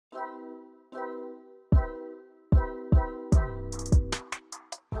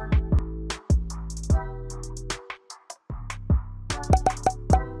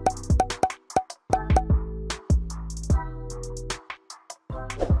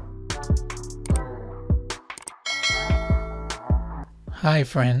Hi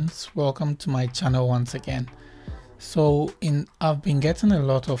friends, welcome to my channel once again. I've been getting a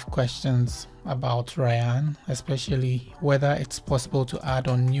lot of questions about Rayyan, especially whether it's possible to add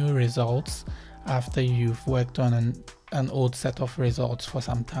on new results after you've worked on an old set of results for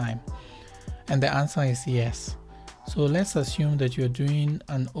some time. And the answer is yes. So let's assume that you're doing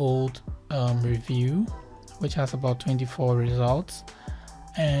an old review which has about 24 results,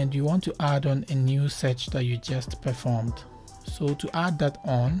 and you want to add on a new search that you just performed. So to add that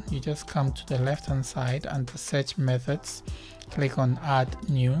on, you just come to the left hand side and the search methods, click on add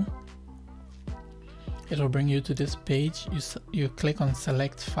new. It will bring you to this page. You click on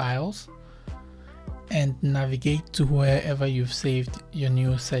select files and navigate to wherever you've saved your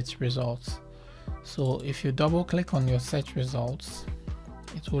new search results. So if you double click on your search results,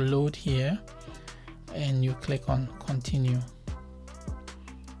 it will load here and you click on continue.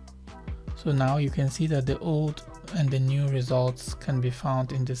 So now you can see that the old and the new results can be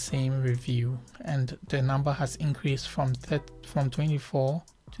found in the same review, and the number has increased from 24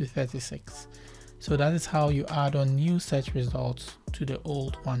 to 36. So that is how you add on new search results to the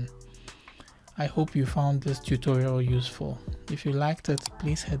old one. I hope you found this tutorial useful. If you liked it,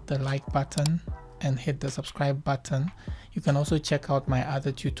 please hit the like button and hit the subscribe button. You can also check out my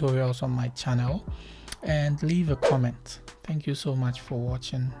other tutorials on my channel and leave a comment. Thank you so much for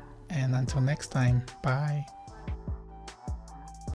watching, and until next time, bye.